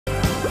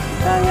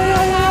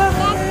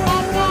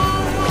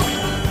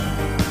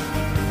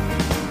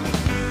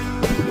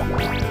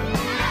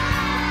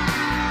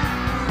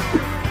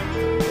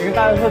跟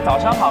大家说早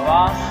上好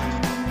吧。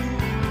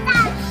早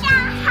上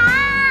好。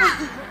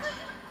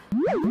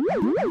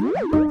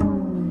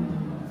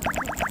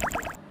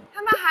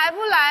他们还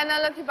不来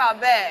呢 ，Lucky 宝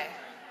贝，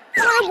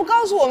他们都不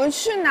告诉我们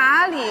去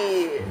哪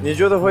里。你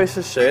觉得会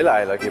是谁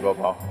来 ，Lucky 宝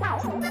宝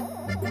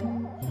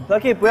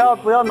 ？Lucky 不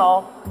要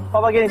挠，爸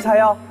爸给你擦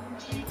药。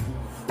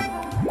不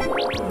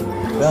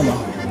要挠，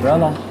不要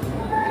挠。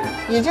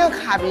你这个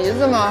卡鼻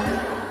子吗？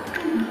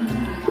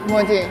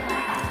墨镜。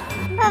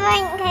爸爸，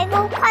你可以给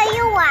我画一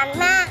碗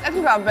吗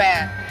Lucky 宝贝，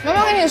妈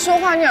妈跟你说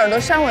话，你耳朵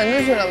扇蚊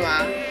子去了吗？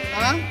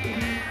啊？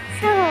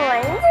扇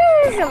蚊子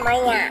是什么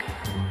呀？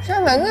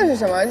扇蚊子是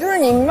什么？就是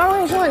你妈妈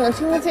跟你说话，你能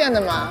听得见的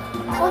吗？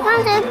我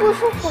刚才不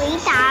是回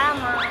答了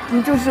吗？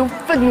你就是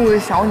愤怒的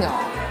小鸟。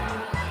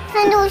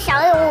愤怒小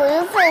鸟，我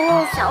是愤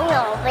怒小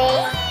鸟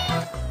呗。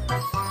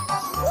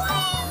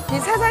你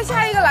猜猜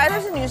下一个来的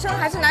是女生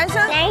还是男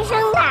生？男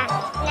生的，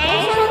男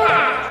生的。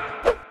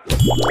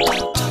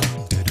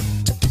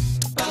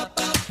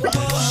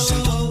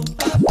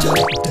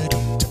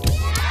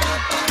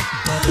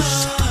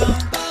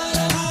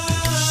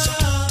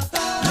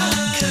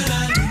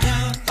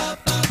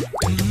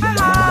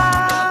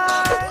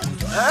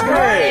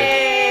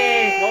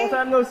Hey, long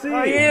time no see. How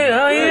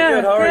are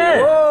you? How are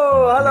you?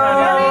 Oh,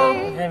 hello.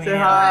 Say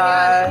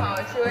hi.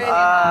 Hi.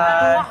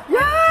 呀，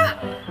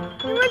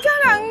你们家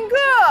两个。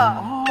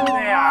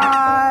对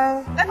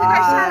呀。来，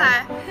快下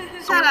来，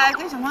下来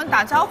跟小朋友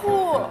打招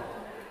呼。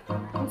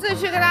你自己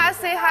去跟大家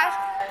say hi。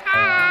嗨。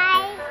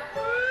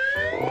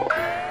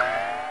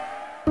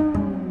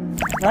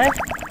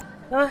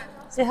来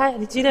，say hi，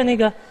 你记得那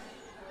个。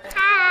嗨。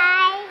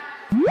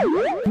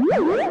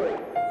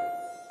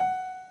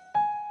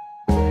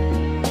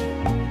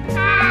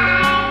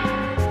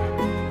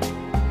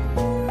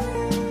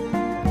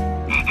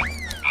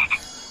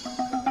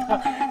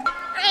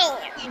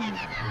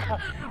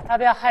他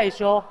不要害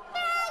羞。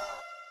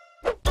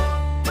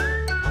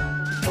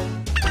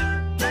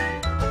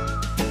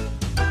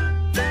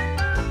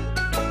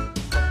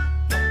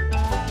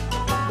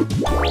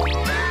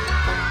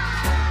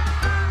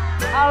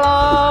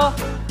Hello。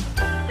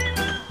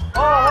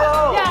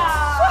哦呀，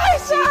帅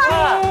帅。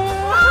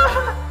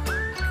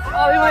哦，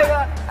另外一个，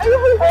哎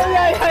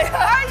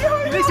呦，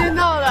你被先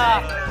到的。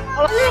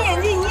跟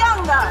眼睛一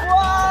样的。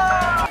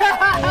哇。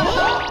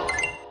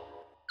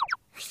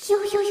呦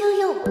呦呦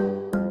呦。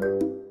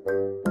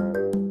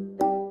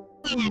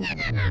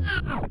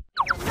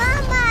妈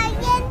妈，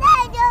现在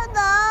就走，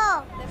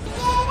现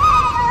在就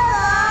走。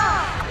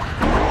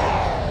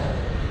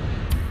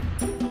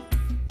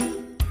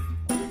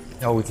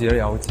要无极了，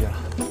要无极了。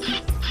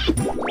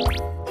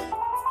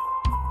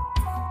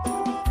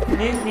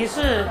你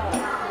是？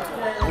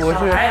我是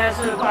小孩还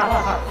是爸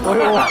爸？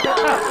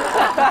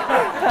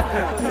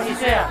你几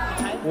岁啊？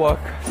我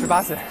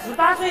18岁。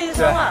18岁一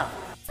生啊？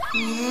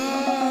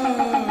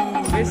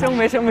没生。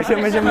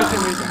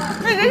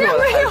人家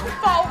没有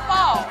宝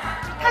宝，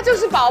他就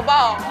是宝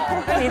宝。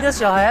那你的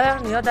小孩呢？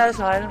你要带的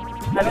小孩呢？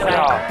还没来。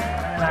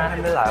还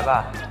没来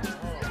吧？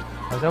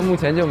好像目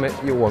前就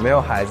我没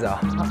有孩子啊。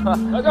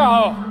大家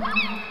好，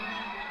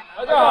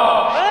大家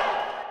好。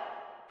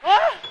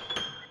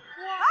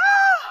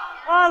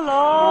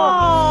Hello。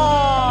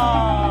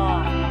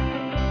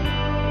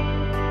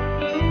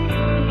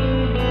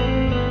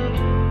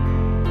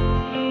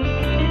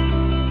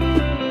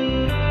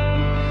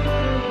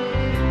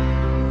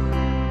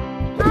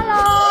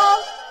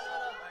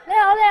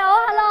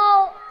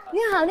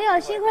你好，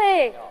幸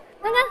会。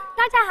大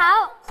家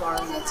好。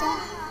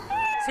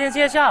先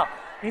介绍，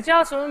你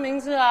叫什么名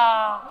字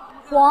啊？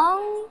黄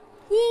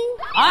英。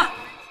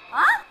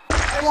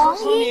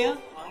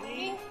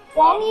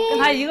黄英。跟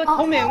他一个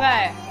同名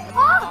哎。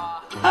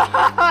大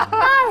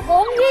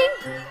黄英，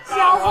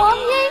小黄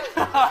英。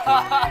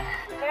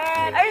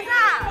儿子，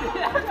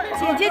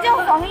姐姐叫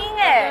黄英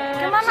哎，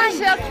跟妈妈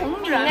是要同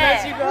名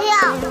哎。不要，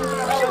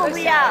是不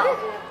要。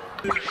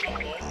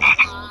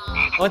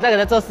我在给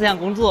他做思想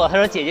工作，他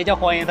说姐姐叫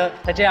黄英，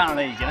他这样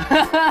了已经。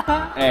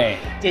哎，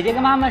姐姐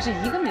跟妈妈是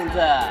一个名字。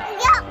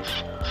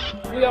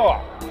不要啊！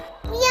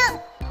不要。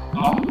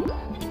好，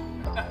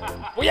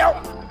不要，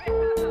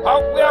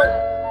好，不要，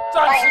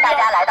暂欢时迎大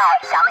家来到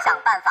想想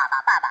办法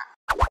吧爸爸。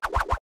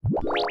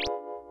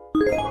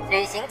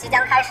旅行即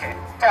将开始，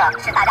这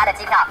是大家的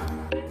机票。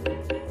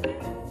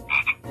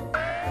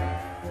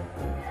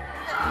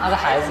他的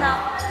孩子呢？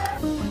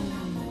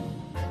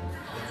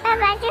爸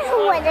爸，这是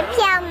我的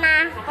票吗？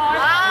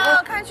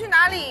啊，看去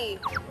哪里？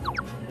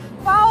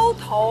包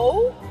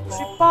头。去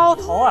包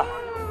头啊？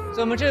所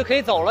以我们这个可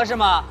以走了是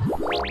吗？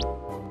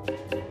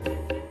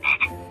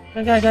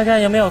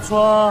看有没有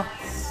说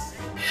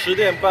10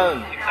点半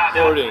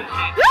boarding。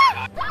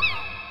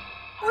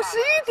我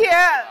11点。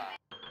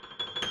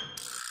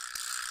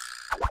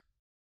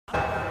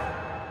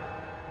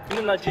你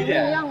们那几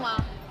点？一样吗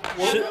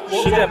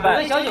10点半。我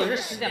跟小九是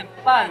10点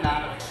半呢。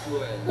对。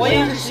我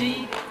也是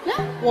11。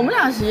我们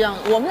俩是一样的，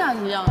我们俩是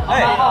一样的。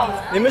哎，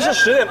你们是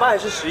10点半还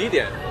是11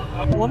点？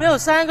我们有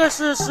3个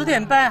是10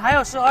点半，还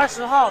有是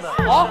20号的。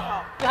哦，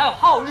这还有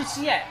号日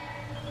期哎。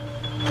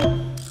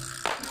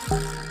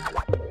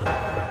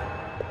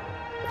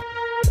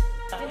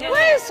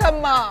什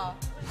么？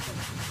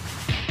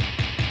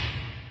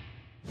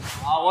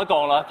啊，我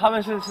懂了，他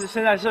们是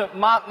现在是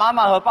妈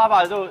妈和爸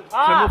爸就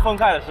全部分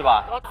开了是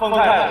吧？分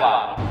开了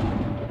吧？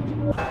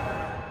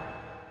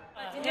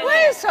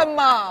为什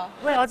么？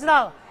喂，我知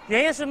道，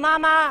原因是妈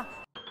妈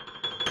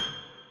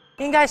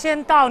应该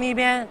先到那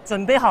边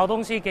准备好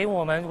东西给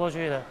我们过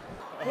去的。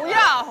不要。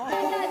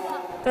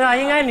对啊，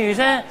应该女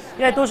生应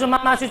该都是妈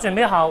妈去准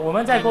备好，我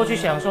们再过去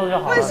享受就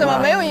好了。为什么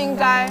没有应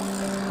该？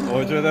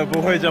我觉得不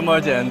会这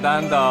么简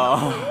单的。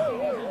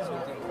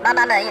妈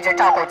妈们一直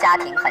照顾家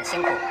庭很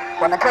辛苦，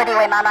我们特地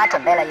为妈妈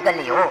准备了一个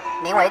礼物，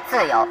名为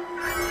自由，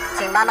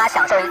请妈妈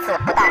享受一次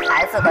不带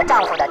孩子和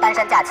丈夫的单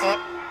身假期。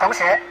同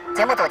时，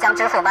节目组将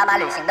支付妈妈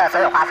旅行的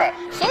所有花费。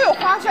所有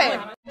花费？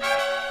所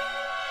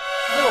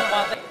有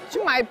花费？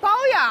去买包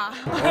呀！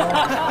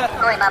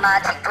各位妈妈，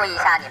请注意一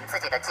下你们自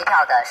己的机票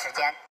的时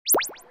间。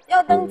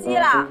要登机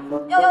啦！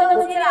要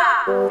登机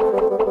啦！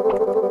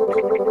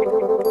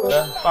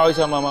来抱一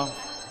下妈妈。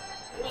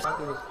我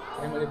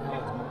听日點啊？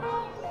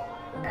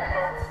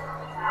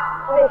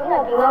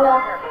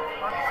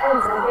我唔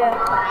使驚。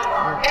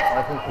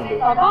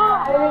爸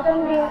爸，你去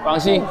登機。放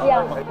心，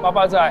爸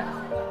爸在，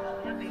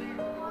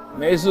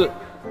没事，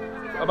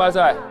爸爸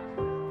在。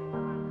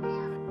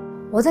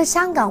我在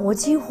香港，我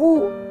几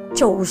乎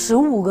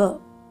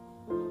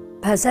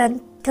95%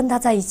跟他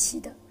在一起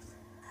的，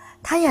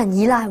他也很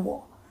依赖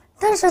我，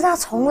但是他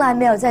从来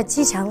没有在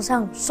机场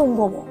上送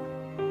过我。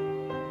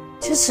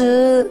其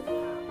实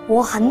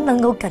我很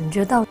能够感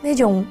觉到那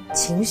种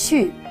情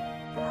绪，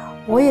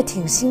我也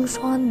挺心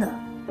酸的，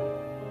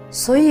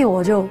所以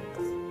我就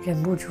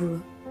忍不住了。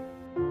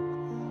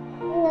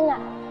欣欣啊，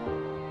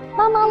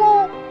媽媽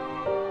咧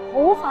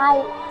好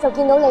快就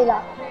見到你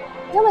啦，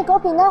因為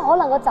嗰邊咧可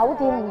能個酒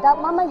店唔得，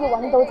媽媽要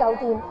揾到酒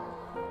店，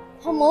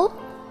好唔好？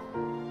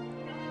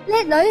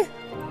叻女，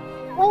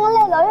我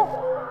叻女，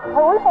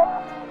好叻。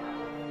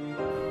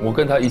我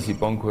跟他一起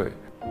崩溃，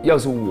要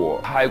是我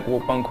太过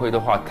崩溃的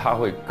话，他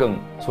会更，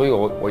所以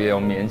我也要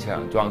勉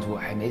强装出，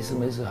哎，没事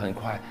没事，很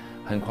快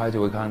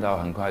就会看到，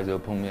很快就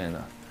碰面了。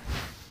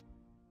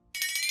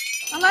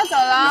妈妈走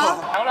了。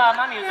好了，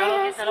妈咪走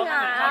了，你走了，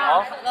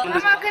好。妈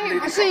妈跟你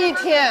不是一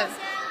天，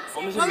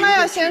妈妈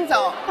要先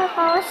走。爸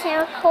爸，我想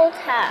要偷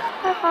卡。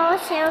爸爸，我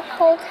想要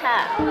偷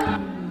卡。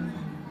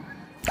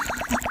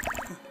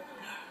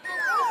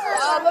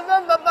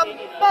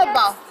抱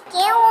抱。给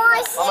我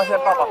先，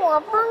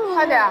我帮你。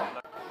快点，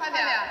快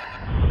点。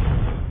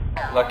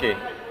Lucky。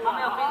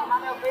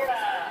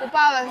不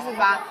抱了是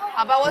吧？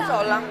好吧，我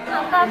走了。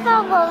爸爸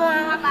抱抱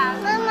妈妈，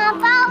妈妈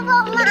抱抱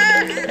妈。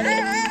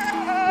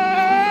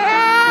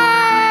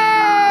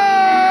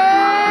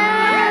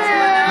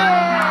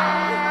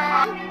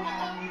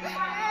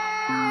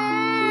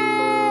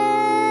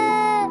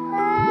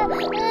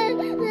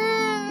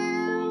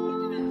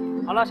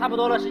好了，差不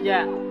多了，时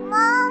间。妈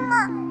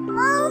妈，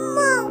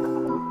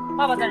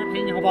爸爸在这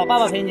陪你，好不好？爸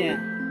爸陪你。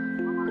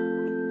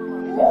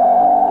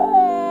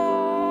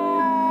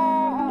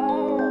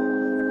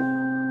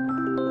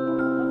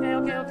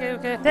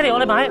OK， 爹哋，我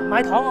哋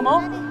買糖好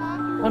冇？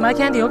我買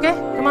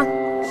candy，OK？Come on。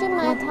去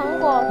买糖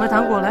果。买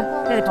糖果来，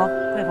爹哋跑，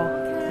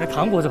有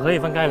糖果就可以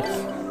分开了。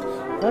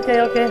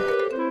OK。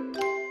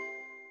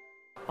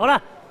好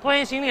了，拖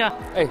完行李了。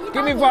哎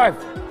 ，Give me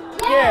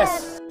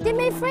 5。Yes。 Give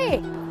me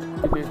free.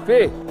 Give me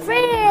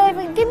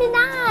 3。Free. Give me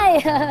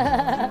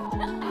 9.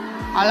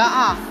 好了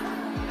啊。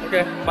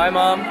 OK，bye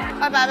mom。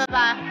拜拜。拜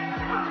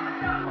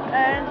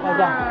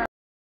拜。